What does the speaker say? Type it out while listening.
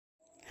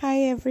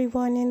Hi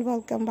everyone and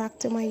welcome back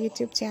to my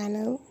YouTube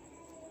channel.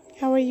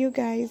 How are you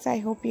guys? I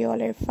hope you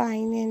all are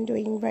fine and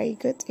doing very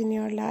good in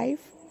your life.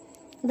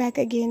 Back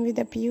again with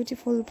a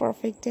beautiful,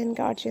 perfect and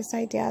gorgeous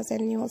ideas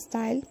and new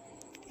style.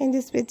 In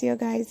this video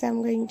guys,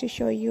 I'm going to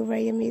show you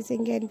very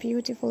amazing and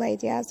beautiful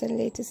ideas and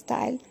latest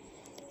style.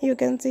 You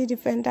can see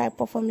different type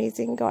of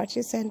amazing,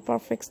 gorgeous and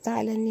perfect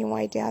style and new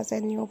ideas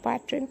and new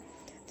pattern.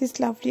 This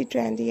lovely,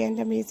 trendy and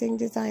amazing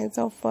designs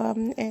of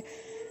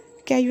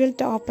casual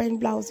top and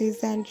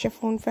blouses and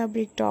chiffon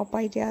fabric top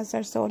ideas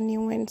are so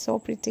new and so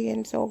pretty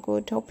and so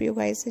good. Hope you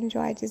guys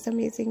enjoy this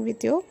amazing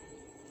video.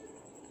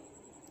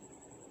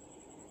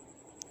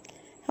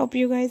 Hope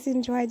you guys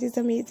enjoy these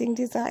amazing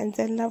designs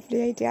and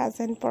lovely ideas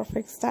and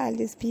perfect style.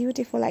 These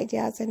beautiful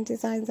ideas and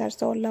designs are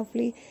so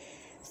lovely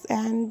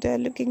and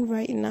looking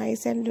very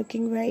nice and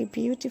looking very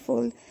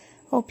beautiful.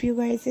 Hope you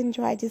guys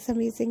enjoy this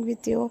amazing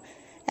video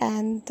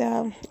and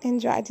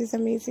enjoy this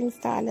amazing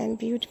style and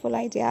beautiful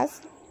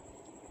ideas.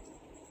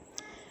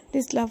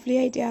 These lovely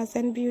ideas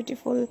and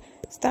beautiful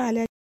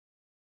style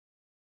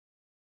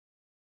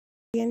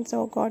and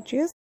so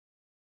gorgeous.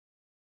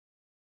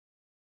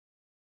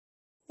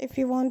 If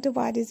you want to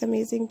buy this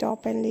amazing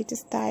top and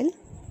latest style,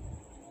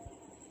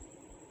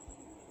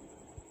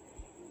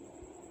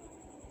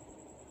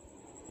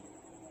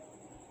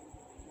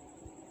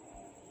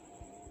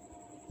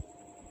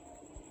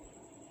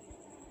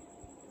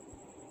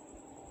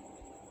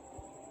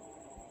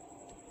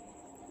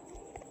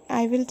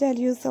 I will tell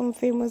you some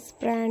famous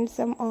brands,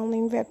 some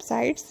online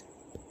websites.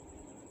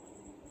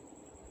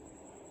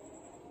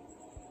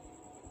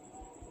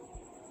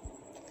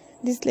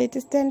 These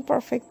latest and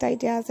perfect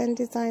ideas and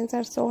designs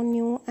are so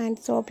new and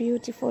so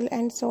beautiful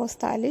and so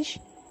stylish.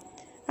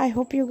 I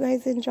hope you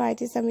guys enjoy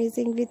this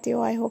amazing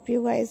video. I hope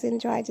you guys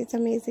enjoy this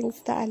amazing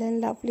style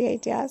and lovely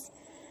ideas.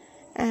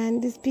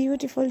 And these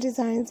beautiful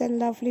designs and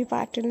lovely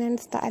pattern and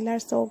style are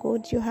so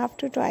good. You have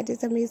to try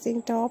this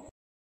amazing top.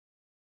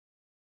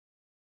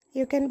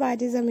 You can buy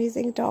this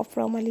amazing top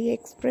from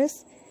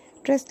AliExpress,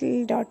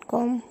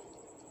 Dressl.com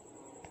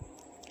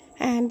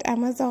and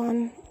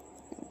Amazon,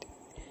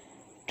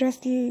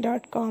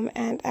 Dressl.com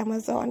and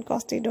Amazon,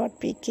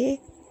 Costi.pk.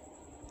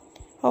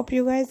 Hope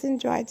you guys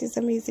enjoy this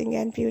amazing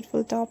and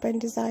beautiful top and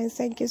designs.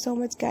 Thank you so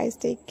much guys.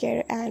 Take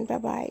care and bye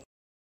bye.